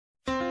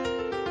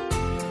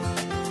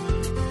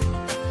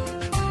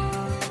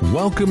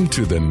Welcome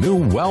to the new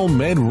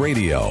WellMed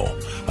Radio,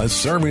 a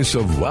service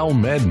of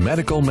WellMed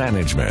Medical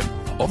Management.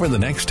 Over the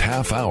next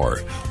half hour,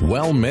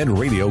 WellMed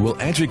Radio will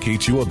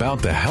educate you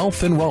about the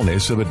health and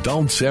wellness of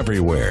adults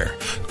everywhere.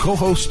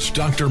 Co-hosts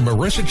Dr.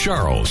 Marissa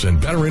Charles and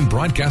veteran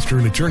broadcaster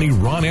and attorney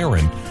Ron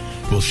Aaron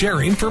will share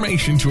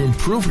information to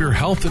improve your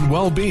health and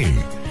well-being.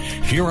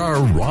 Here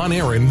are Ron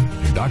Aaron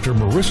and Dr.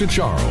 Marissa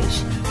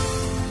Charles.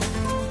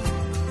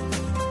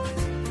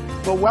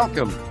 Well,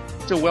 welcome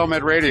to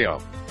WellMed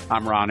Radio.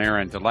 I'm Ron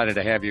Aaron, delighted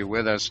to have you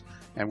with us,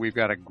 and we've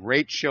got a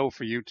great show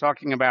for you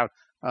talking about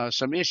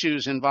some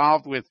issues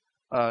involved with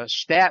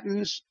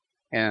statins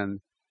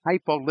and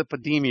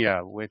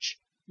hypolipidemia, which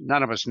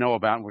none of us know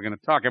about, and we're going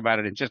to talk about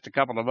it in just a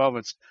couple of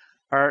moments.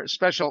 Our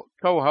special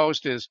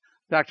co-host is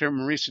Dr.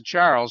 Marissa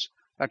Charles.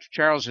 Dr.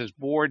 Charles is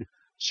board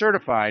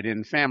certified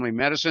in family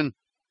medicine.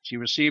 She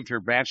received her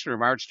Bachelor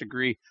of Arts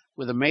degree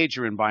with a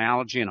major in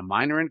biology and a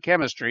minor in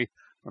chemistry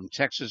from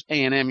Texas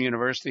A&M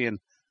University in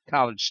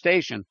College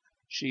Station.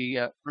 She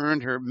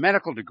earned her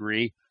medical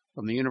degree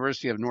from the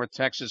University of North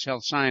Texas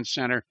Health Science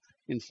Center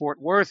in Fort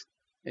Worth,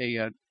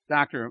 a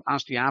doctor of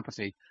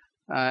osteopathy.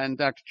 And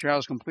Dr.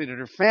 Charles completed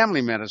her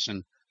family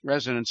medicine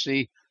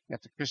residency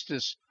at the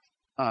Christus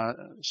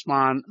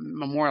Spahn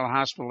Memorial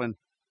Hospital in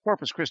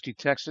Corpus Christi,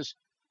 Texas.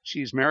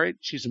 She's married.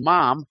 She's a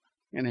mom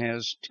and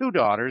has two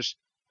daughters,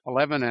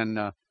 11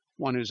 and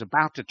one who's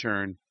about to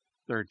turn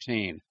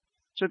 13.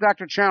 So,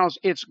 Dr. Charles,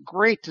 it's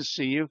great to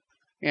see you,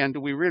 and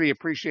we really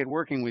appreciate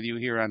working with you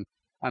here on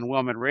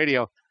WellMed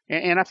Radio,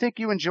 and I think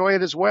you enjoy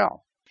it as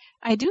well.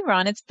 I do,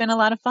 Ron. It's been a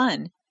lot of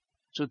fun.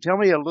 So tell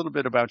me a little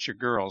bit about your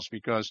girls,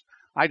 because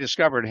I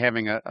discovered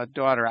having a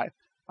daughter.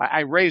 I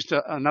raised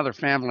another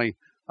family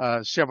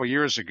several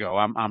years ago.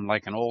 I'm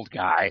like an old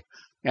guy,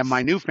 and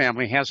my new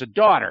family has a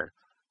daughter.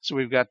 So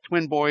we've got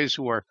twin boys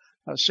who are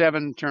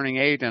 7 turning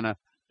 8 and a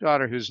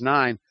daughter who's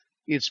 9.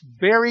 It's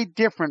very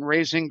different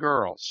raising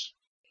girls.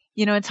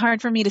 You know, it's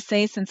hard for me to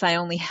say since I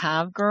only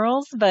have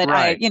girls, but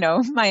right.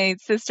 My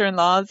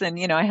sister-in-laws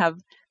and, I have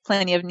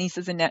plenty of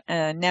nieces and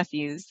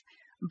nephews.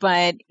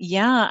 But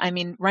yeah, I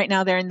mean, right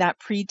now they're in that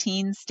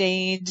preteen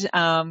stage,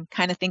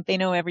 kind of think they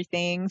know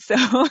everything. So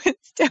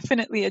it's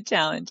definitely a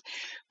challenge.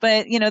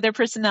 But, their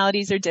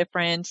personalities are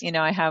different.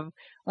 I have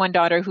one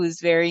daughter who's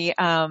very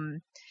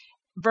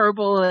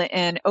verbal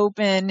and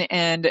open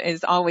and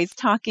is always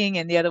talking,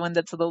 and the other one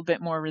that's a little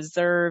bit more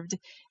reserved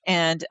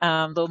and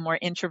a little more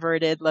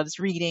introverted, loves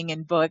reading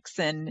and books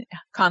and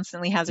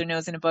constantly has her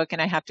nose in a book,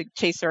 and I have to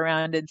chase her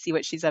around and see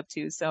what she's up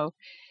to. So,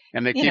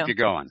 and they keep you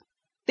going.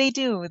 They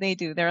do.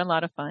 They're a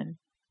lot of fun.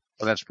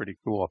 Well, that's pretty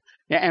cool.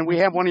 Yeah, and we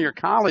have one of your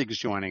colleagues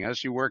joining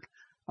us. You work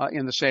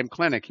in the same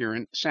clinic here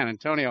in San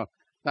Antonio,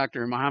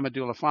 Dr.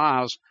 Mohamedullah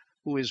Fawaz,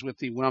 who is with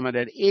the WellMed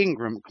at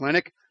Ingram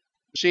Clinic.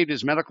 Received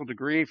his medical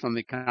degree from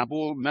the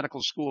Kabul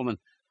Medical School in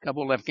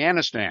Kabul,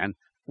 Afghanistan,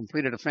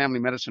 completed a family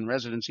medicine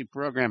residency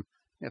program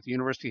at the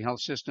University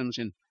Health Systems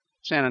in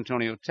San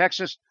Antonio,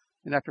 Texas.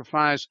 And Dr.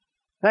 Fawaz,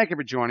 thank you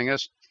for joining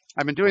us.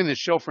 I've been doing this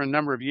show for a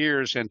number of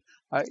years, and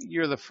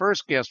you're the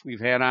first guest we've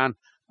had on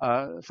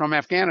from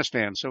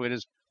Afghanistan, so it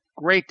is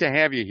great to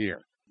have you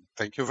here.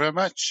 Thank you very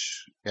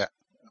much. Yeah,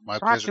 my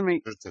pleasure.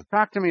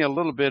 Talk to me a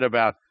little bit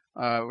about,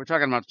 we're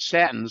talking about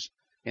statins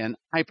and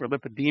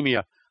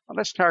hyperlipidemia.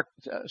 Let's start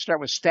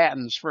with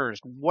statins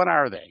first. What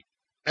are they?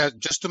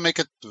 Just to make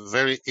it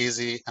very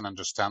easy and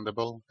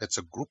understandable, it's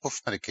a group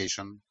of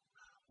medication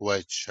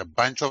which a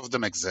bunch of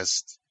them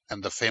exist,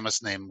 and the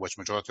famous name which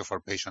majority of our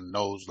patient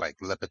knows, like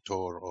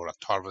Lipitor or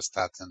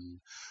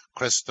atorvastatin,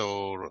 Crestor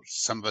or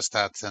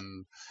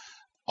simvastatin,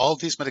 all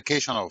these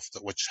medications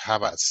which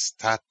have a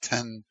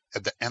statin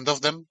at the end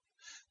of them,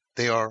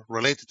 they are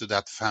related to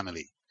that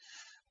family.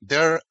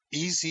 Their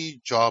easy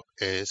job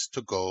is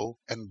to go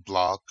and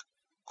block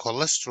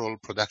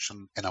cholesterol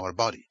production in our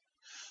body.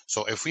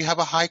 So if we have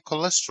a high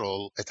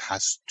cholesterol, it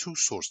has two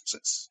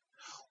sources.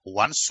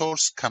 One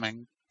source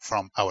coming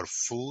from our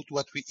food,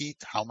 what we eat,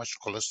 how much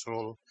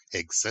cholesterol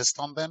exists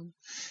on them.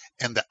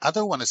 And the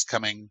other one is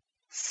coming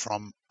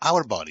from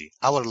our body.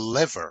 Our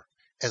liver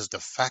is the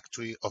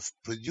factory of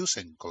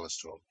producing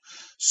cholesterol.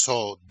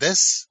 So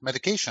this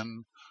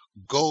medication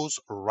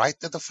goes right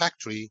at the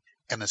factory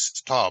and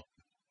stop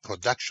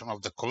production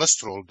of the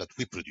cholesterol that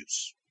we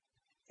produce.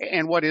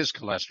 And what is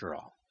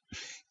cholesterol?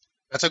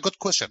 That's a good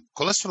question.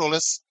 Cholesterol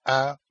is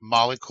a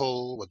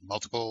molecule with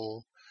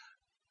multiple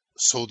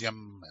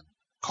sodium and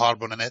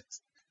carbon in it.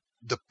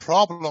 The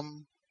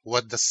problem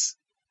with this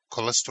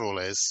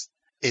cholesterol is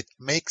it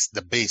makes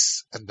the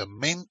base and the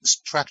main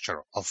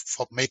structure of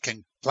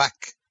making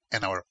plaque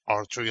in our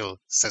arterial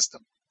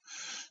system.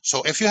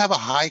 So if you have a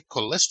high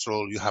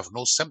cholesterol, you have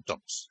no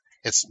symptoms.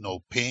 It's no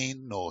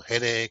pain, no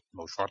headache,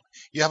 no short.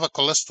 You have a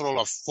cholesterol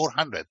of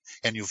 400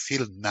 and you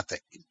feel nothing.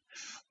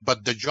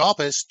 But the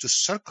job is to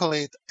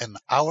circulate in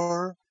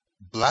our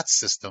blood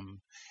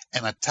system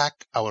and attack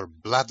our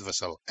blood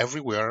vessel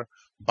everywhere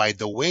by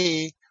the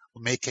way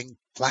making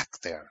plaque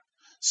there.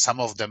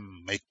 Some of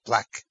them make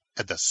plaque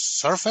at the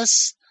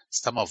surface.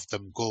 Some of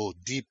them go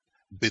deep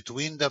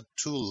between the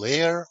two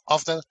layers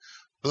of the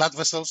blood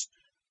vessels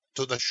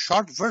to the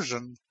short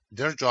version,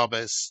 their job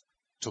is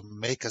to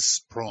make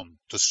us prone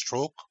to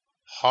stroke,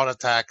 heart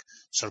attack,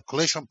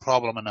 circulation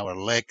problem in our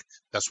leg.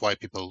 That's why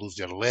people lose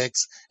their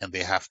legs and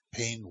they have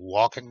pain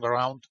walking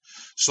around.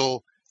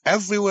 So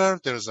everywhere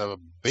there's a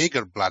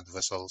bigger blood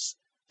vessels,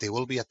 they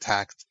will be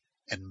attacked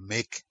and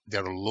make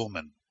their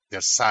lumen,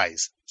 their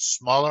size,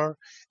 smaller,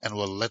 and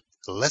will let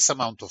less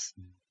amount of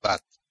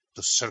blood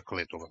to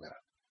circulate over there.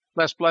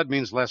 Less blood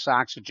means less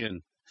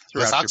oxygen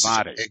throughout Less your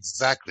oxygen, body.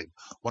 exactly.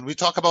 When we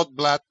talk about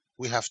blood,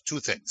 we have two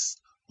things.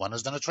 One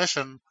is the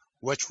nutrition,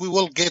 which we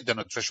will get the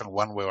nutrition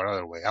one way or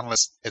another way,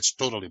 unless it's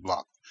totally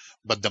blocked.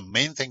 But the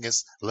main thing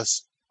is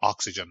less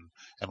oxygen,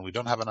 and we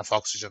don't have enough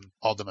oxygen,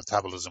 all the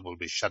metabolism will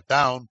be shut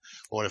down,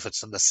 or if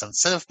it's in the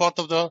sensitive part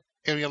of the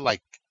area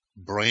like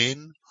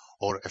brain,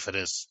 or if it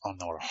is on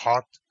our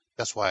heart,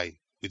 that's why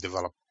we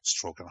develop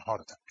stroke and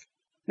heart attack.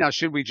 Now,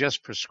 should we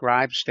just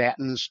prescribe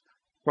statins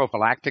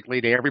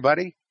prophylactically to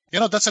everybody?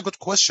 That's a good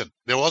question.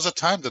 There was a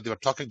time that they were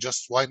talking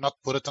just why not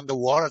put it in the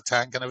water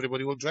tank and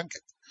everybody will drink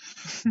it.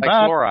 Like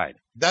fluoride.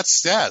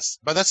 Yes,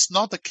 but that's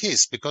not the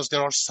case because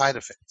there are side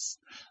effects.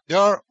 There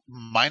are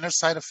minor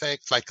side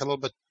effects like a little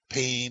bit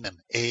pain and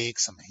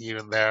aches and here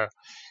and there.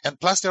 And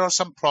plus there are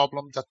some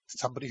problems that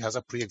somebody has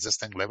a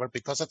pre-existing liver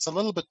because it's a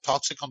little bit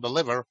toxic on the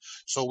liver.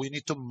 So we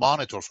need to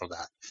monitor for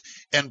that.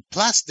 And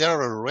plus there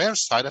are a rare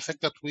side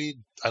effect that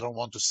I don't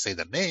want to say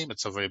the name.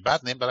 It's a very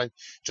bad name, but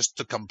just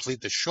to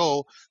complete the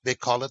show, they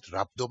call it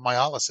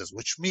rhabdomyolysis,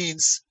 which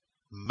means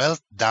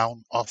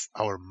meltdown of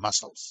our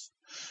muscles.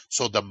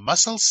 So the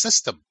muscle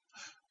system,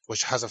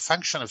 which has a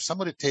function, if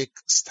somebody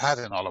takes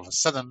statin all of a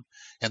sudden,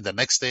 and the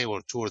next day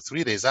or 2 or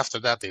 3 days after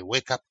that, they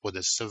wake up with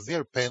a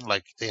severe pain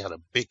like they had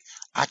a big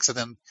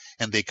accident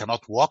and they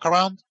cannot walk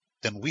around,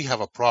 then we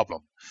have a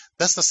problem.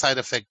 That's the side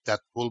effect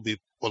that will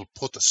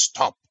put a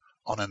stop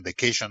on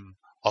indication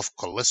of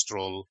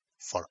cholesterol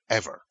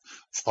forever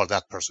for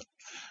that person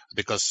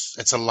because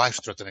it's a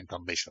life-threatening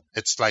condition.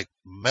 It's like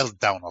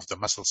meltdown of the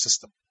muscle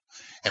system.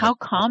 And how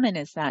common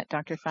is that,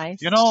 Dr. Fies?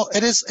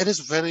 It is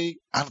very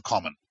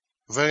uncommon.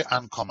 Very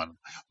uncommon.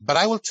 But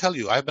I will tell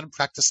you, I've been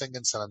practicing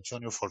in San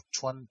Antonio for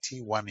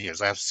 21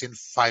 years. I have seen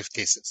 5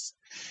 cases.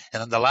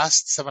 And in the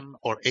last 7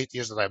 or 8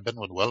 years that I've been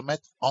with WellMed,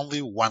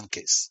 only 1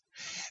 case.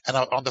 And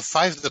on the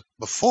 5 that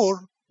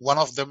before, one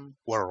of them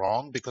were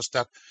wrong because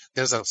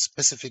there's a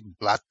specific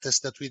blood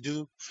test that we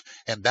do.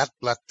 And that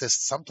blood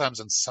test sometimes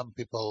in some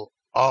people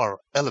are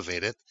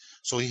elevated.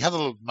 So he had a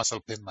little muscle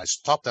pain and I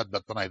stopped that.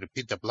 But when I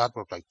repeat the blood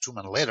work like 2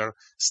 months later,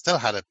 still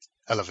had it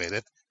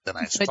elevated. Then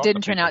I so it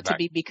didn't turn out to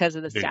be because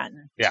of the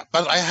statin. Yeah,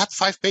 but I had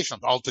 5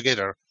 patients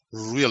altogether,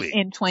 really.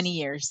 In 20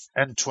 years.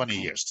 And 20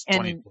 years.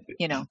 And,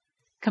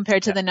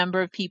 compared to the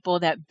number of people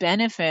that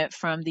benefit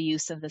from the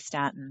use of the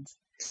statins.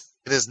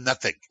 It is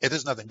nothing. It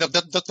is nothing.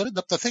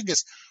 The thing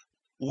is,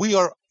 we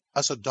are,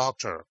 as a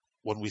doctor,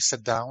 when we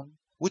sit down,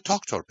 we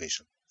talk to our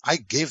patient. I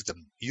gave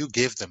them, you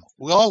gave them.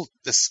 We all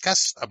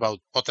discussed about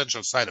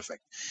potential side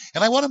effect.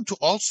 And I want them to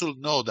also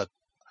know that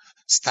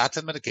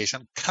statin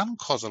medication can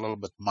cause a little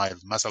bit mild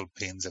muscle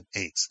pains and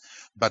aches,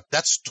 but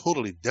that's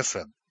totally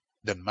different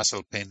than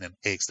muscle pain and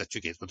aches that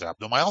you get with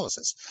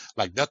rhabdomyolysis.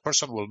 Like that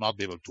person will not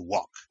be able to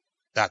walk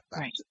that bad.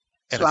 Right.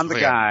 So I'm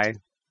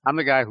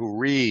the guy who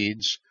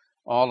reads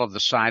all of the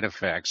side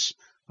effects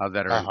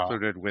that are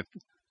included with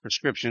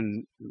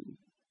prescription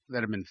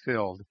that have been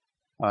filled,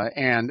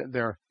 and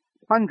there are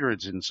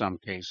hundreds in some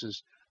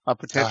cases of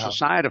potential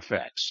side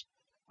effects.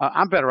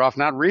 I'm better off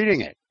not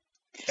reading it.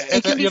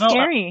 It can be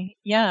scary.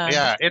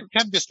 Yeah, it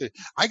can be scary.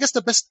 I guess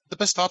the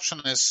best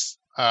option is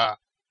to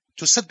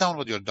sit down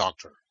with your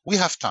doctor. We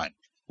have time.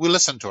 We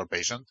listen to our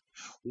patient.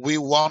 We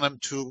want them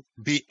to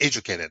be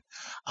educated.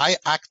 I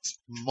act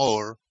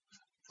more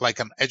like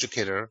an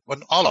educator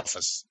when all of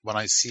us, when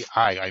I see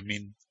I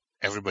mean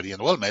everybody in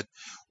WellMed,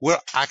 we're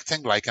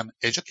acting like an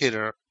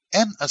educator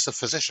and as a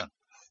physician.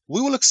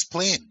 We will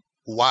explain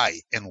why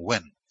and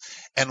when.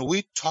 And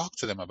we talk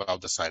to them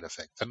about the side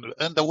effects.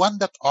 And the one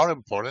that are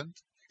important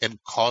and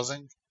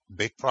causing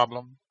big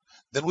problem,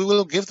 then we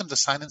will give them the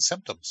sign and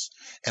symptoms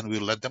and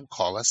we'll let them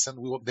call us and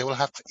they will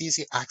have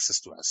easy access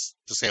to us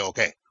to say,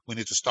 okay, we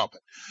need to stop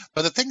it.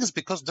 But the thing is,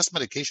 because this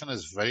medication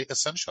is very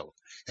essential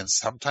and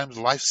sometimes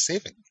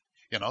life-saving,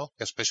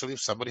 especially if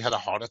somebody had a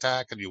heart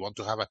attack and you want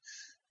to have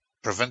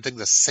preventing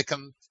the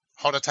second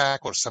heart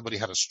attack, or somebody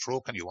had a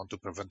stroke and you want to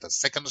prevent a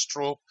second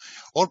stroke,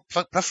 or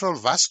peripheral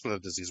vascular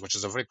disease, which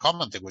is a very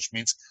common thing, which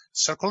means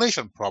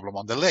circulation problem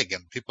on the leg.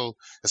 And people,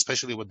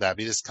 especially with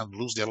diabetes, can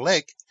lose their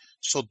leg.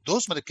 So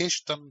those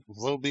medications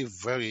will be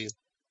very,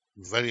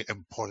 very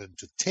important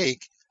to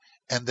take.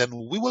 And then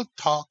we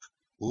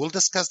will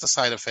discuss the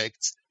side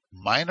effects,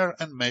 minor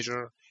and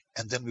major,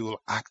 and then we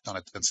will act on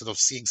it instead of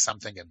seeing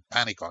something and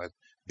panic on it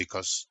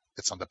because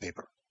it's on the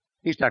paper.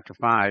 He's Dr.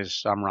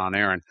 Fies. I'm Ron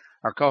Aaron.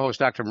 Our co-host,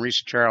 Dr.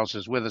 Marisa Charles,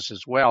 is with us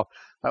as well.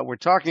 We're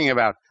talking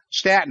about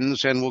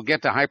statins, and we'll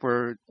get to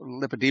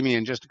hyperlipidemia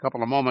in just a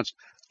couple of moments.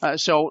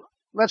 So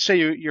let's say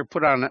you're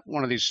put on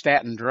one of these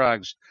statin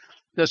drugs.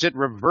 Does it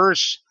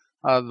reverse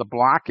the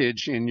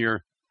blockage in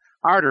your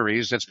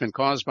arteries that's been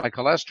caused by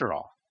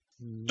cholesterol?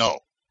 No.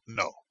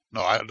 No,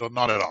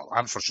 not at all.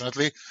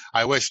 Unfortunately,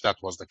 I wish that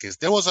was the case.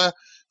 There was a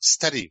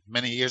study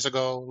many years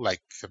ago,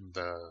 like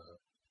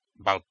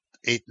about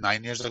 8,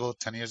 9 years ago,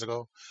 10 years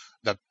ago,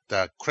 that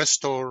the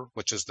Crestor,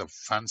 which is the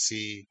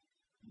fancy,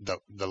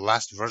 the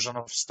last version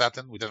of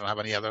statin, we didn't have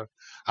any other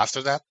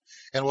after that,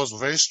 and was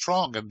very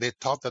strong. And they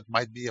thought that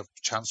might be a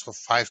chance of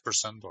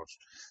 5% or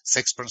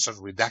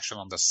 6% reduction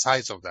on the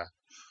size of the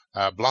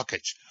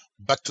blockage.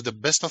 But to the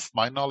best of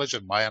my knowledge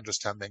and my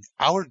understanding,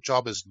 our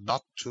job is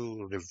not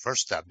to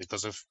reverse that,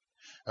 because if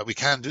we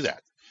can't do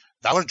that.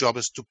 Our job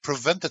is to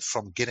prevent it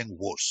from getting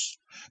worse.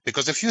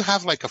 Because if you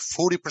have like a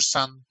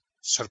 40%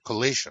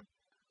 circulation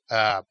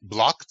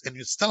blocked, and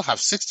you still have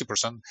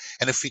 60%,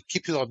 and if we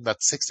keep you on that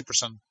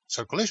 60%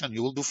 circulation,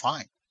 you will do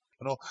fine.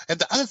 And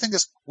the other thing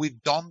is, we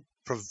don't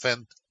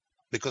prevent,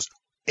 because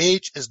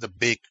age is the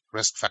big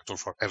risk factor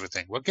for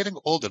everything. We're getting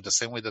older the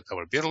same way that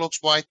our beard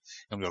looks white,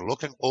 and we're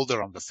looking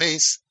older on the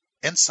face,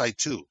 inside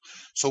too.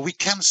 So we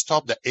can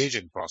stop the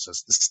aging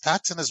process. The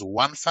statin is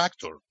one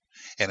factor,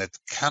 and it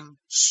can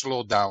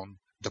slow down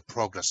the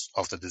progress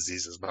of the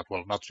diseases, but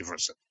will not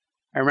reverse it.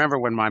 I remember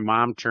when my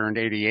mom turned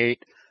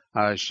 88,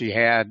 she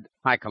had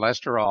high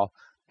cholesterol,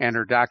 and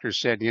her doctor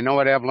said, "You know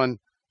what, Evelyn?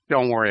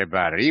 Don't worry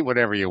about it. Eat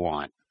whatever you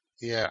want."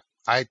 Yeah,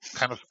 I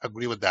kind of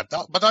agree with that.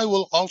 But I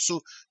will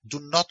also do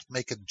not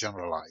make it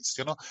generalized.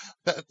 They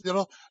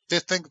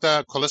think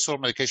the cholesterol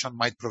medication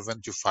might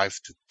prevent you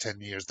 5 to 10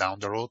 years down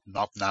the road,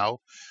 not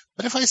now.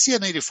 But if I see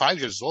an 85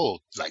 years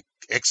old, like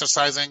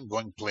exercising,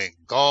 playing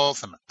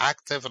golf and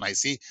active, and I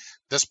see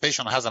this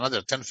patient has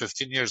another 10,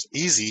 15 years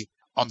easy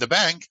on the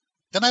bank,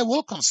 then I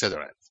will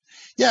consider it.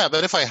 Yeah,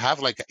 but if I have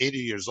like 80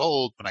 years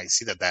old, when I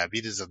see that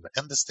diabetes in the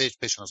end stage,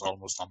 patient is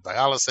almost on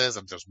dialysis,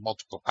 and there's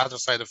multiple other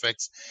side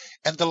effects,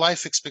 and the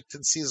life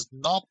expectancy is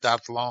not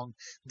that long,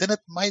 then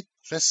it might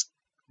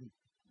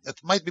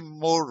be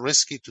more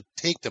risky to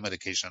take the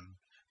medication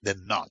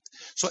than not.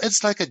 So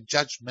it's like a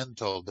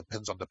judgmental,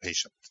 depends on the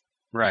patient.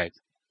 Right.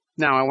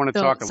 Now I want to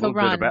talk a little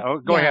bit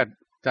about. Go ahead,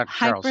 Dr.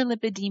 Charles.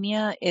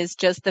 Hyperlipidemia is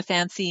just the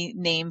fancy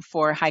name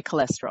for high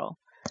cholesterol.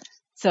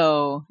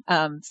 So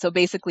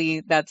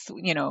basically that's,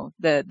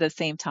 the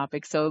same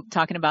topic. So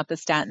talking about the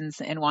statins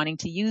and wanting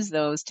to use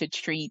those to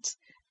treat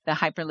the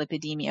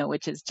hyperlipidemia,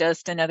 which is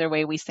just another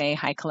way we say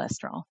high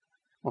cholesterol.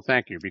 Well,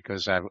 thank you,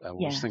 because I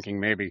was thinking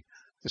maybe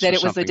that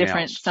it was a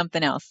different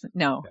something else.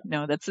 No,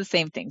 that's the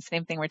same thing.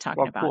 Same thing we're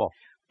talking about. Cool.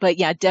 But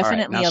yeah,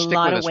 definitely a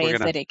lot of ways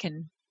that it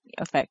can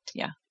affect.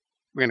 Yeah.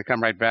 We're going to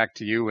come right back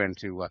to you and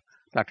to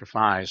Dr.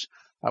 Fies.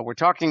 We're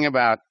talking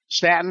about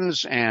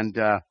statins and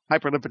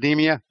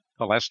hyperlipidemia,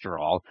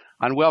 cholesterol,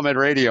 on WellMed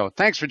Radio.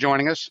 Thanks for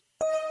joining us.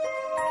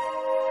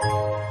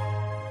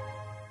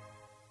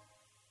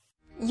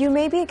 You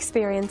may be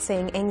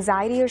experiencing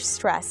anxiety or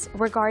stress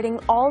regarding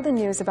all the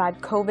news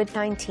about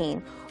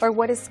COVID-19, or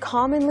what is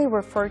commonly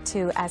referred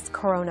to as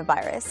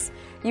coronavirus.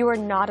 You are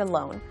not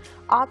alone.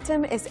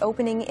 Optum is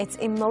opening its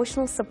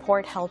emotional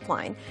support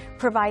helpline,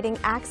 providing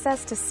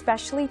access to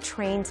specially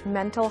trained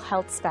mental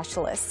health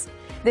specialists.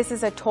 This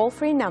is a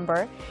toll-free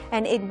number,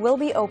 and it will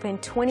be open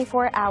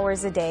 24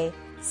 hours a day,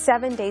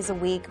 7 days a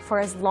week, for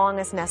as long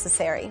as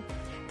necessary.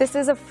 This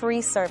is a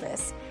free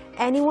service.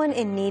 Anyone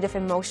in need of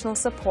emotional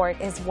support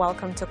is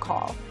welcome to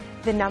call.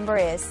 The number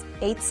is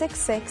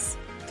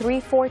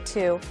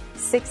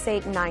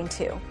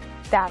 866-342-6892.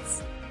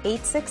 That's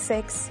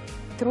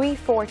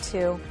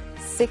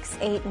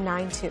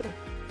 866-342-6892.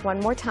 One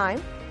more time,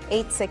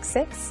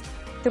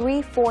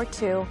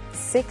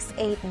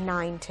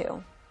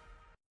 866-342-6892.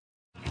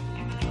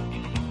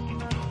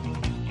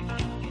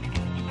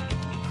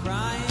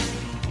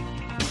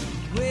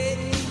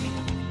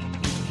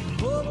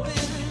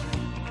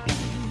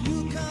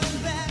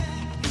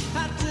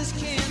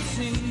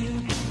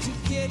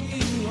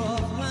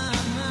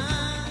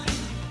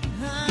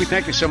 We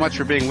thank you so much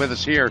for being with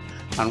us here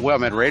on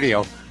WellMed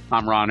Radio.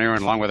 I'm Ron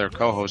Aaron, along with our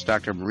co-host,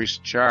 Dr.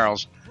 Marisa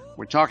Charles.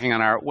 We're talking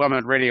on our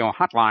WellMed Radio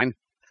hotline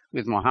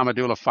with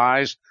Mohamedullah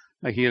Fies.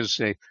 He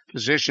is a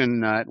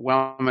physician at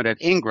WellMed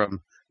at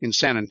Ingram in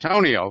San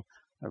Antonio.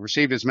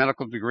 Received his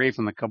medical degree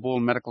from the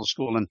Kabul Medical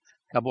School in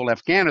Kabul,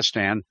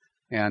 Afghanistan,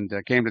 and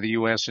came to the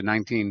U.S. in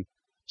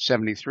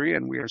 1973.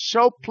 And we are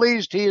so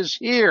pleased he is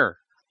here.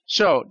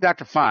 So,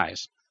 Dr.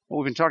 Fies,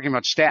 we've been talking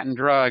about statin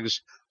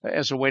drugs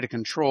as a way to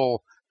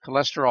control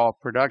cholesterol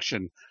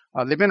production.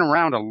 They've been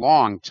around a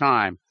long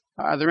time.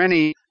 Are there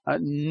any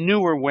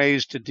newer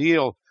ways to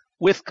deal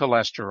with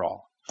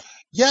cholesterol?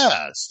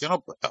 Yes.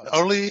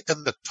 Early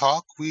in the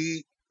talk,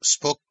 we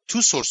spoke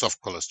two sources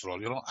of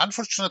cholesterol.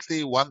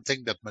 Unfortunately, one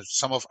thing that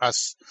some of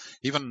us,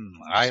 even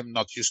I am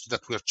not used to,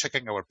 that we're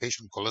checking our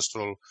patient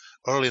cholesterol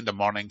early in the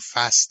morning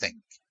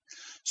fasting.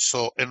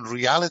 So in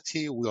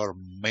reality, we are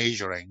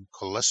measuring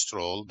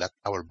cholesterol that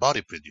our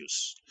body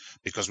produces,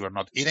 because we're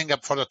not eating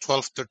up for the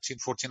 12, 13,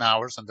 14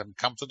 hours and then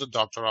come to the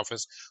doctor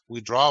office.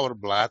 We draw our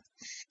blood,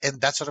 and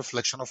that's a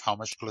reflection of how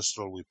much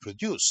cholesterol we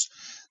produce.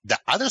 The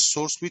other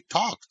source we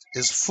talked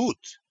is food.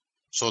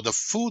 So the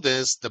food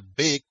is the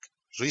big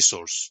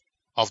resource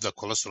of the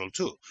cholesterol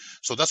too.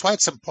 So that's why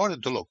it's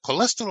important to look.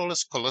 Cholesterol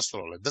is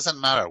cholesterol. It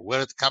doesn't matter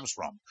where it comes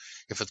from.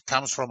 If it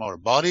comes from our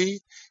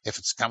body, if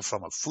it's come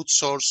from a food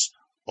source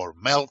or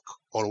milk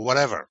or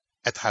whatever,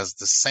 it has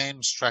the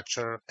same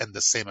structure and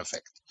the same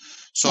effect.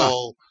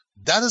 So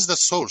that is the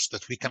source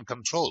that we can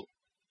control.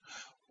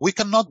 We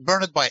cannot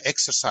burn it by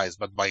exercise,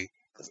 but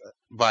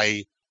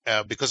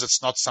because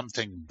it's not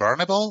something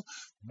burnable.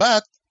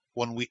 But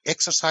when we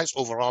exercise,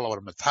 overall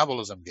our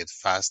metabolism gets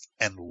fast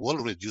and will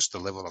reduce the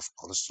level of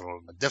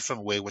cholesterol in a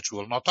different way, which we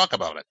will not talk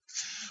about it.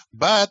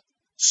 But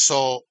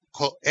so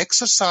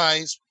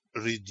exercise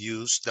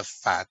reduce the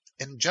fat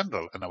in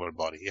general in our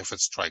body, if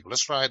it's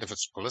triglyceride, if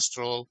it's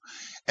cholesterol,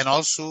 and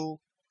also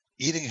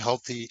eating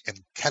healthy and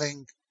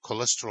cutting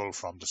cholesterol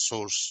from the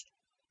source,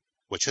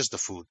 which is the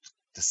food,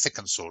 the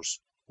second source,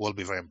 will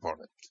be very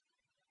important.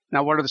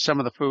 Now, what are some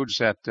of the foods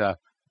that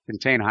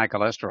contain high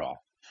cholesterol?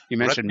 You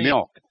mentioned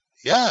milk.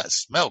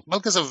 Yes, milk.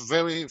 Milk is a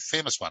very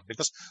famous one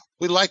because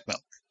we like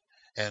milk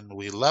and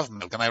we love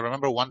milk. And I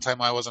remember one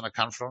time I was in a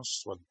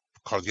conference with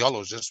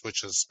cardiologist,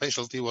 which his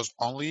specialty was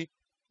only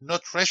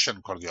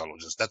nutrition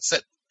cardiologist. That's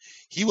it.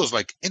 He was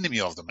like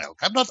enemy of the milk.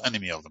 I'm not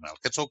enemy of the milk.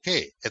 It's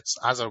okay. It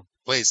has a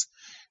place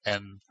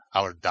in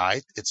our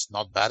diet. It's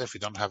not bad if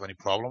we don't have any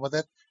problem with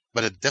it,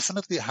 but it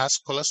definitely has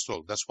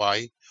cholesterol. That's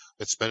why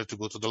it's better to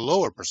go to the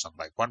lower percent,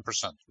 like 1%,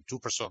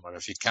 2%, or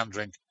if you can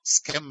drink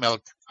skim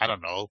milk, I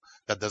don't know,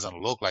 that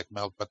doesn't look like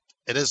milk, but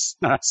it is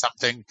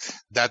something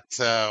that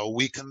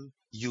we can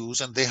use,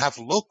 and they have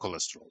low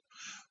cholesterol.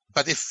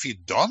 But if you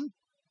don't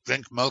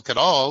drink milk at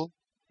all,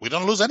 we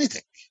don't lose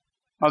anything.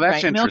 Oh,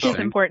 that's interesting. Milk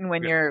is important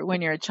when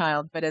you're a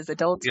child, but as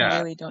adults, we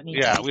really don't need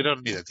it. Yeah, we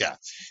don't need it. Yeah,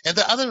 and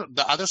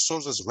the other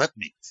source is red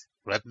meat.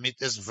 Red meat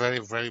is very,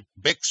 very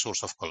big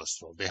source of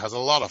cholesterol. They has a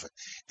lot of it.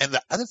 And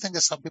the other thing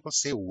is some people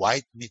say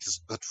white meat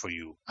is good for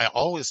you. I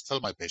always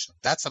tell my patient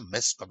that's a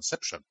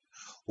misconception.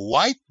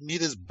 White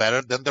meat is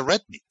better than the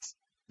red meat.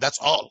 That's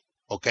all.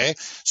 Okay.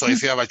 So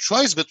if you have a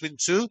choice between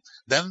two,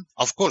 then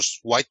of course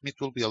white meat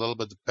will be a little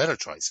bit better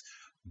choice.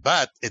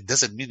 But it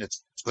doesn't mean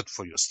it's good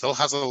for you. It still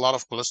has a lot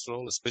of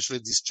cholesterol, especially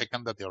these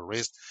chicken that they're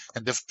raised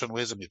in different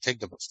ways. When you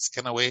take the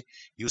skin away,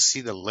 you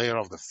see the layer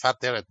of the fat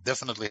there. It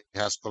definitely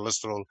has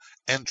cholesterol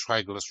and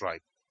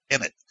triglyceride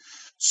in it.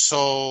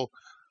 So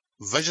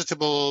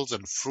vegetables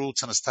and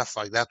fruits and stuff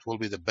like that will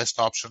be the best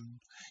option.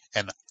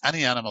 And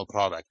any animal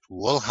product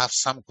will have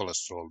some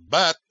cholesterol.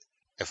 But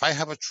if I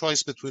have a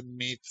choice between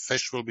meat,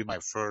 fish will be my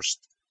first,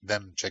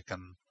 then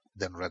chicken,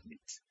 then red meat.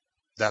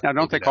 Now,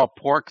 don't they call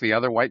pork the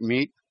other white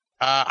meat?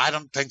 I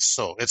don't think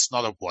so. It's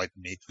not a white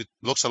meat. It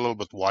looks a little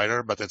bit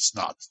whiter, but it's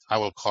not. I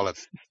will call it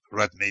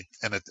red meat,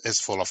 and it is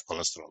full of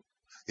cholesterol.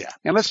 Yeah.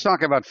 And let's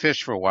talk about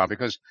fish for a while,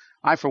 because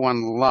I, for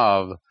one,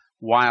 love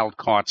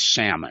wild-caught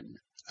salmon,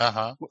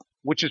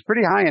 which is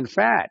pretty high in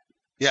fat.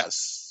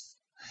 Yes.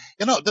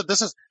 You know,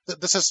 this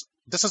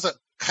is a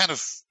kind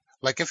of,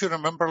 like, if you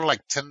remember,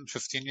 like 10,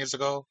 15 years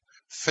ago,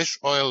 fish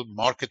oil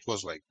market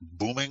was like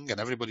booming and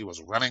everybody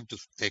was running to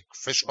take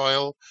fish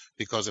oil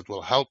because it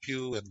will help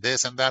you and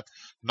this and that.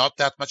 Not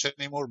that much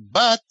anymore,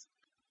 but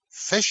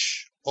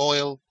fish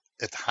oil,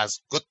 it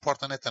has good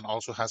part in it and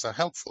also has a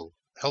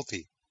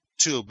healthy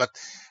too. But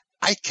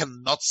I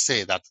cannot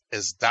say that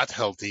is that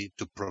healthy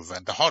to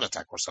prevent a heart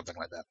attack or something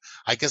like that.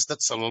 I guess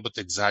that's a little bit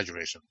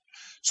exaggeration.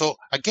 So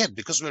again,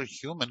 because we're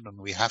human and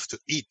we have to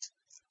eat,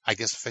 I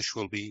guess fish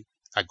will be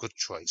a good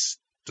choice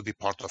to be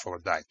part of our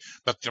diet.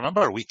 But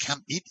remember, we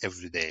can't eat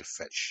every day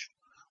fish.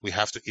 We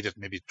have to eat it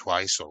maybe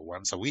twice or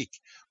once a week.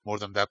 More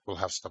than that, we'll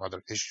have some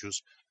other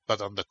issues.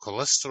 But on the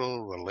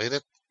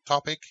cholesterol-related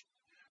topic,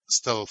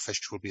 still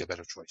fish will be a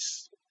better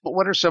choice. But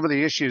what are some of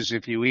the issues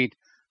if you eat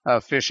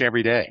fish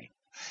every day?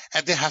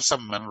 And they have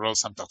some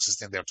minerals, some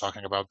toxicity, and they're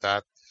talking about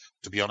that.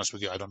 To be honest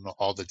with you, I don't know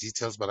all the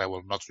details, but I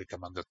will not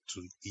recommend it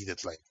to eat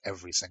it like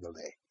every single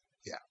day.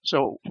 Yeah.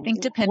 So I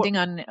think depending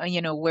on,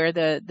 where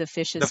the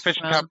fish is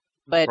from.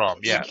 But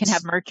you can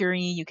have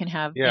mercury, you can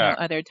have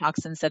other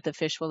toxins that the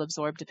fish will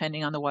absorb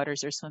depending on the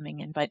waters they're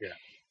swimming in. But,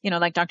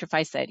 like Dr.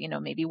 Faiz said,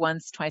 maybe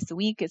once, twice a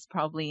week is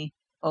probably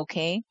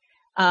okay.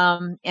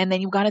 And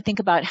then you've got to think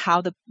about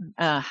how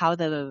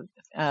the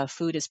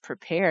food is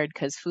prepared,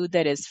 because food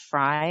that is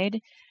fried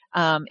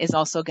is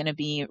also going to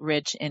be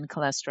rich in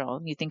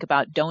cholesterol. You think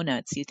about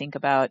donuts, you think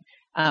about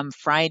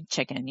fried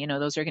chicken,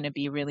 those are going to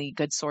be really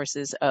good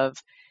sources of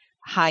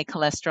high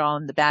cholesterol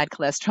and the bad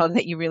cholesterol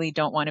that you really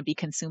don't want to be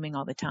consuming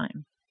all the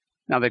time.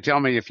 Now, they tell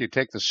me if you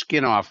take the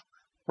skin off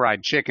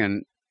fried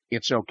chicken,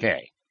 it's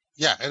okay.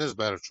 Yeah, it is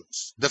better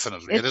choice.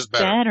 Definitely. It is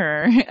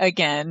better.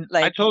 Again.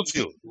 Like I told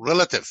you,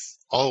 relative,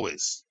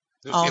 always.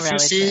 If you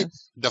see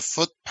the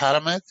food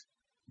pyramid,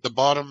 the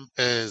bottom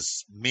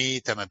is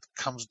meat and it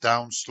comes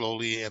down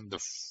slowly, and the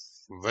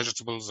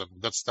vegetables and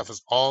good stuff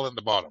is all in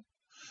the bottom.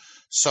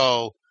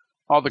 So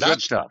all the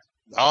good stuff.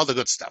 All the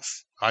good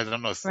stuff. I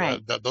don't know if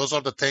those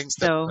are the things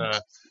that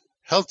are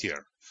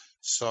healthier.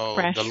 So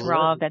fresh,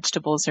 raw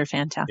vegetables are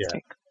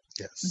fantastic.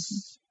 Yeah.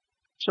 Yes.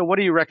 So what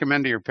do you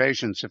recommend to your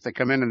patients if they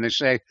come in and they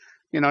say,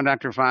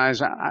 Dr.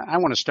 Fies, I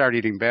want to start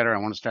eating better. I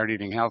want to start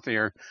eating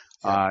healthier.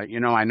 Yeah.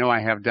 I know I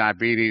have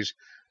diabetes.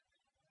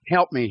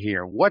 Help me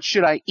here. What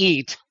should I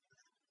eat?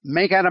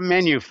 Make out a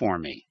menu for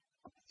me.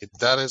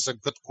 That is a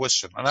good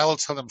question. And I will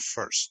tell them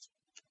first.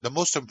 The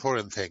most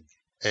important thing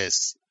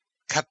is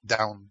cut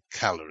down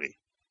calorie.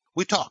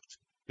 We talked,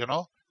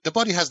 the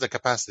body has the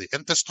capacity,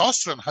 and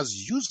testosterone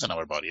has used in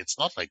our body. It's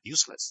not like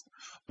useless.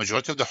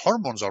 Majority of the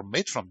hormones are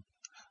made from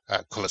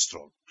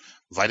cholesterol.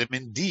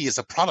 Vitamin D is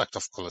a product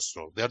of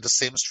cholesterol. They are the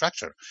same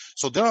structure.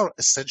 So there are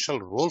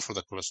essential role for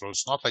the cholesterol.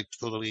 It's not like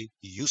totally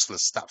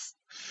useless stuff.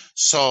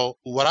 So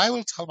what I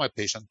will tell my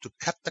patient to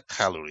cut the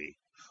calorie.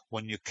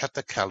 When you cut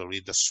the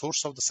calorie, the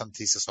source of the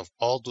synthesis of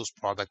all those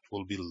products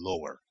will be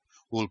lower.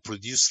 We'll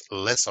produce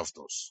less of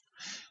those.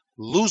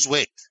 Lose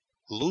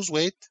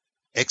weight,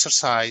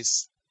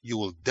 exercise, you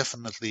will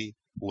definitely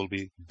will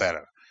be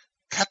better.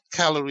 Cut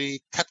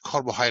calorie, cut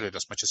carbohydrate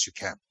as much as you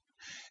can.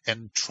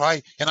 And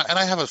try, and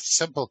I have a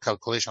simple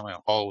calculation I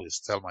always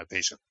tell my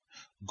patient.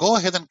 Go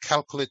ahead and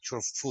calculate your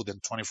food in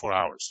 24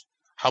 hours,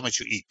 how much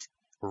you eat.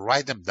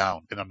 Write them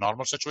down in a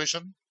normal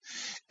situation,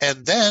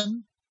 and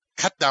then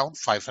cut down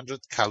 500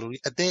 calories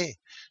a day.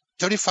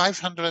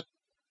 3,500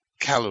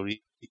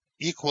 calorie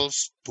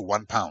equals to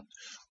 1 pound.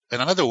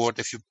 In another word,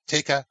 if you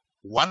take a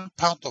 1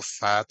 pound of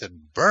fat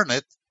and burn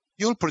it,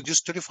 you'll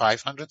produce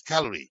 3,500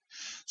 calories.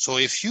 So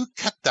if you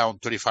cut down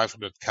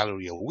 3,500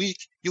 calories a week,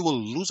 you will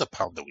lose a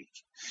pound a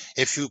week.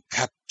 If you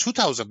cut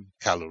 2,000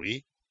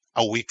 calories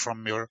a week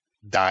from your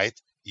diet,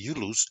 you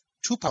lose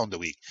 2 pounds a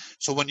week.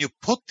 So when you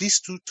put these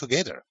two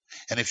together,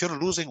 and if you're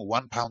losing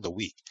 1 pound a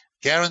week,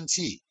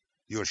 guarantee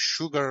your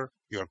sugar,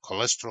 your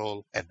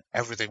cholesterol, and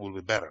everything will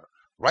be better.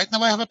 Right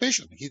now I have a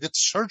patient. He did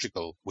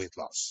surgical weight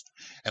loss,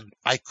 and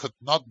I could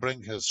not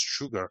bring his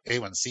sugar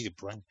A1C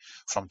bring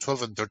from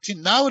 12 and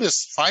 13. Now it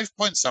is 5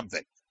 point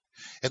something.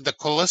 And the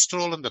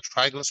cholesterol and the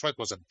triglyceride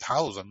was in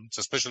thousands,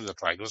 especially the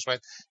triglyceride.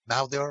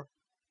 Now they're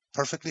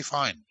perfectly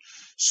fine.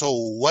 So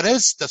what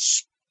is the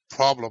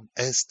problem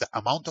is the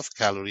amount of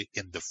calorie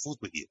in the food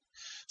we eat.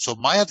 So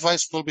my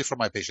advice will be for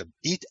my patient,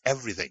 eat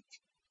everything.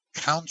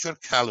 Count your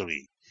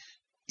calorie.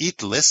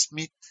 Eat less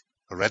meat,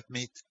 red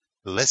meat,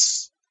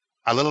 less,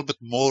 a little bit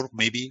more,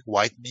 maybe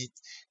white meat,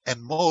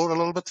 and more, a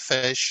little bit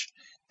fish,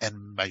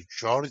 and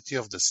majority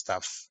of the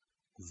stuff,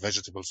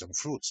 vegetables and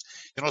fruits.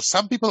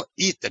 Some people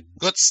eat a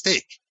good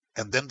steak,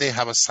 and then they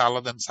have a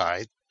salad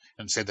inside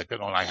and say that,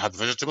 I had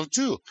vegetable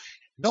too.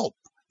 No,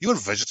 your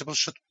vegetable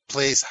should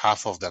place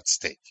half of that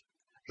steak.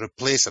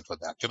 Replace it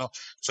with that,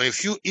 So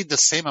if you eat the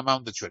same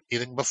amount that you're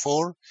eating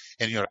before,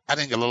 and you're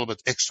adding a little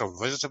bit extra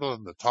vegetable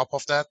on the top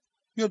of that,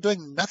 you're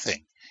doing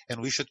nothing.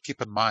 And we should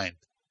keep in mind,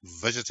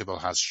 vegetable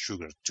has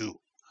sugar too,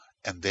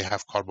 and they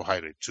have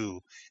carbohydrate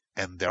too,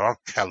 and there are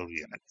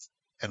calories in it,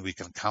 and we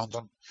can count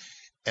on.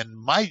 And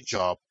my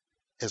job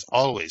is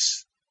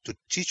always to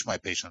teach my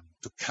patient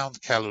to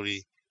count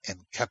calorie and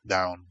cut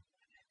down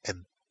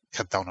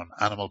on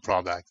animal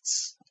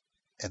products,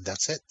 and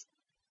that's it.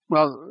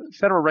 Well,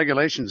 federal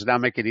regulations now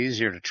make it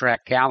easier to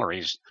track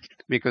calories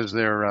because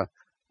they're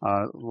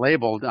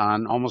labeled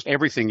on almost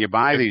everything you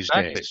buy these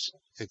days.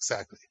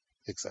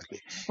 Exactly.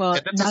 Well,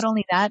 not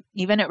only that,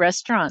 even at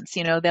restaurants,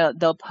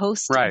 they'll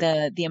post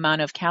the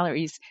amount of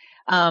calories.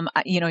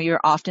 You're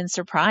often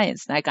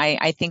surprised. Like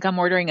I think I'm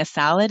ordering a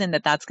salad and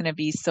that's going to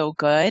be so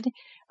good.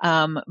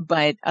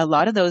 But a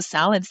lot of those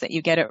salads that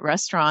you get at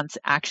restaurants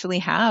actually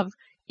have,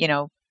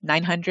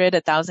 900,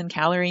 1,000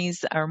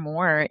 calories or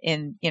more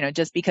in,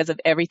 just because of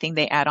everything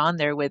they add on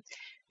there with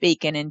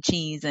bacon and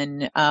cheese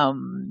and,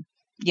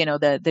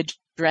 the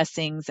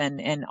dressings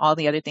and all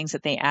the other things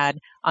that they add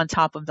on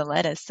top of the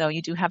lettuce. So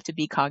you do have to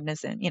be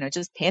cognizant,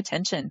 just pay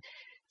attention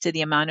to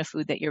the amount of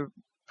food that you're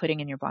putting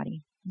in your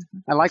body.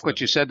 I like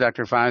what you said,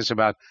 Dr. Fies,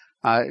 about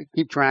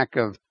keep track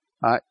of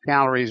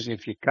calories.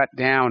 If you cut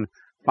down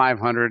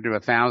 500 to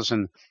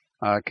 1,000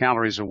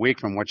 calories a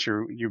week from what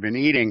you've been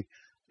eating,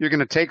 you're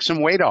going to take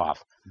some weight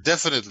off.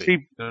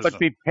 Definitely. But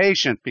be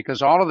patient,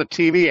 because all of the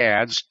TV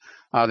ads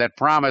that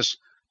promise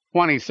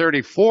 20,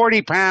 30,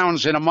 40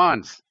 pounds in a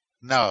month.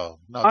 No,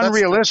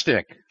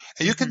 unrealistic.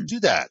 And you can do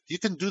that. You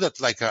can do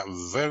that like a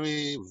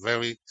very,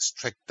 very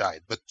strict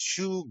diet, but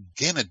you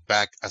gain it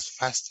back as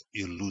fast as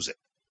you lose it.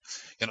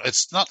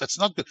 It's not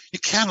good. You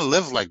can't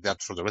live like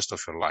that for the rest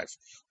of your life.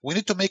 We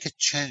need to make a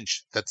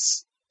change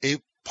that's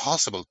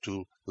possible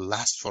to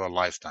last for a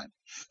lifetime.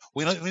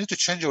 We need to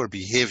change our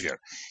behavior.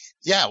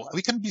 Yeah,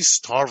 we can be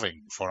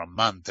starving for a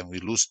month and we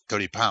lose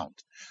 30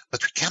 pounds,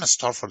 but we can't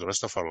starve for the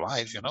rest of our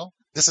life,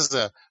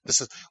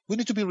 we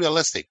need to be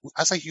realistic.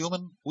 As a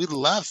human, we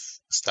love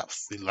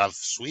stuff. We love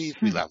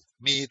sweet, we love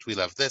meat, we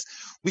love this.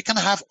 We can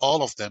have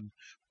all of them,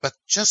 but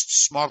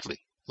just smartly.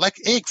 Like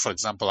egg, for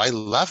example. I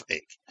love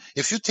egg.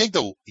 If you take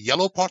the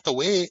yellow part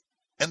away,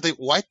 and the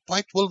white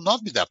part will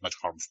not be that much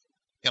harmful.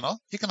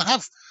 You can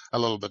have a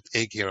little bit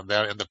egg here and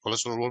there, and the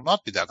cholesterol will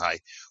not be that high.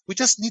 We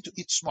just need to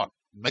eat smart.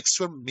 Mix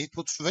your meat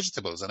with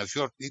vegetables. And if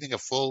you're eating a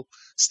full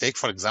steak,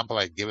 for example,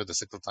 I gave it the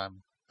second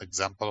time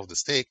example of the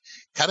steak,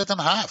 cut it in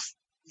half.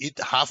 Eat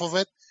half of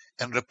it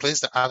and replace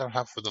the other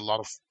half with a lot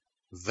of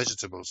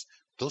vegetables.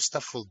 Those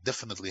stuff will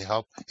definitely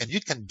help. And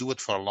you can do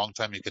it for a long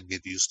time. You can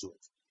get used to it.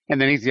 And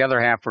then eat the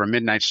other half for a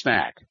midnight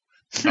snack.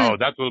 No,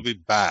 that will be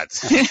bad.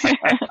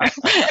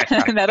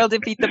 That'll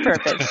defeat the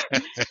purpose.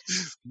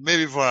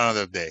 Maybe for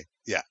another day.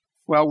 Yeah.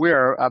 Well,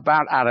 we're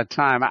about out of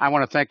time. I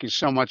want to thank you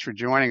so much for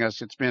joining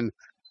us. It's been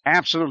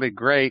absolutely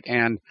great.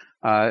 And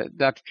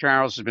Dr.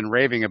 Charles has been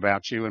raving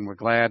about you, and we're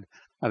glad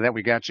that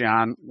we got you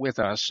on with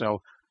us.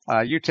 So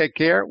you take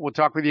care. We'll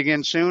talk with you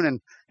again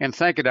soon. And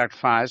thank you, Dr.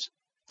 Fies.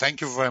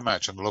 Thank you very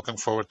much. I'm looking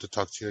forward to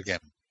talk to you again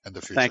in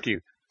the future. Thank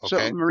you.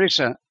 Okay. So,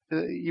 Marisa,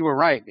 you were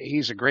right.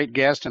 He's a great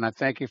guest, and I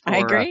thank you I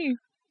agree.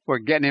 for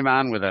getting him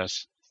on with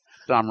us.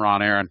 I'm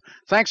Ron Aaron.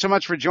 Thanks so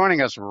much for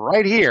joining us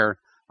right here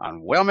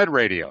on WellMed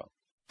Radio.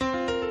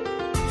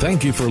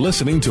 Thank you for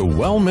listening to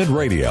WellMed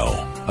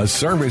Radio, a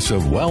service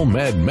of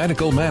WellMed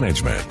Medical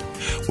Management.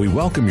 We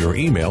welcome your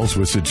emails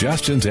with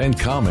suggestions and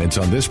comments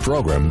on this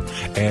program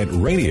at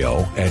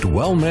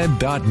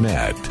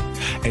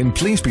radio@wellmed.net. And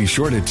please be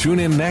sure to tune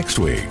in next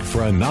week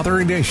for another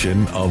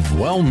edition of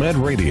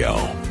WellMed Radio.